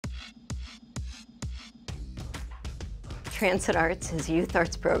Transit Arts is a youth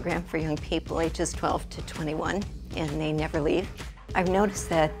arts program for young people ages 12 to 21, and they never leave. I've noticed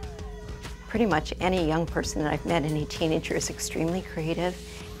that pretty much any young person that I've met, any teenager, is extremely creative,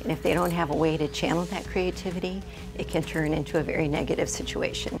 and if they don't have a way to channel that creativity, it can turn into a very negative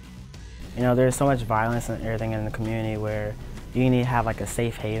situation. You know, there's so much violence and everything in the community where you need to have like a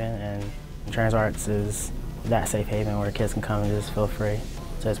safe haven, and Transit Arts is that safe haven where kids can come and just feel free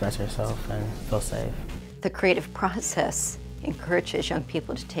to express yourself and feel safe. The creative process encourages young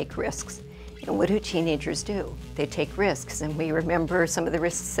people to take risks. And what do teenagers do? They take risks, and we remember some of the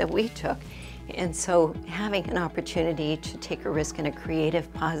risks that we took. And so having an opportunity to take a risk in a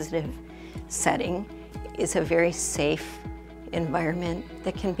creative, positive setting is a very safe environment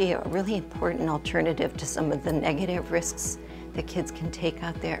that can be a really important alternative to some of the negative risks that kids can take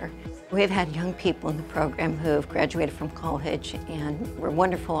out there. We've had young people in the program who have graduated from college and were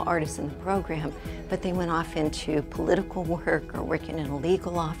wonderful artists in the program, but they went off into political work or working in a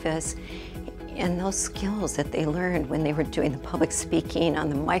legal office. And those skills that they learned when they were doing the public speaking on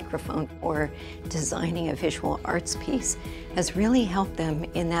the microphone or designing a visual arts piece has really helped them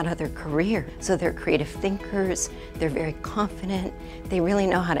in that other career. So they're creative thinkers, they're very confident, they really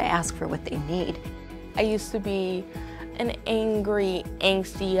know how to ask for what they need. I used to be an angry,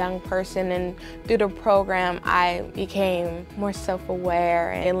 angsty young person, and through the program I became more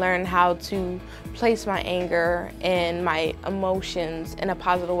self-aware and learned how to place my anger and my emotions in a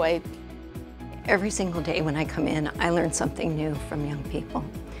positive way. Every single day when I come in, I learn something new from young people.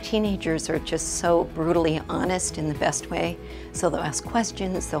 Teenagers are just so brutally honest in the best way, so they'll ask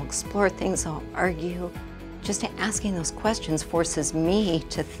questions, they'll explore things, they'll argue. Just asking those questions forces me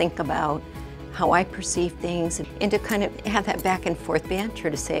to think about how I perceive things and to kind of have that back and forth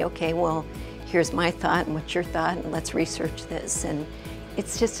banter to say, okay, well, here's my thought and what's your thought, and let's research this. And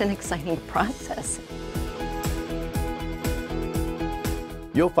it's just an exciting process.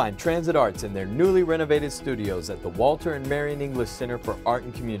 You'll find Transit Arts in their newly renovated studios at the Walter and Marion English Center for Art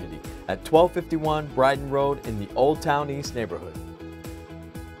and Community at 1251 Brighton Road in the Old Town East neighborhood.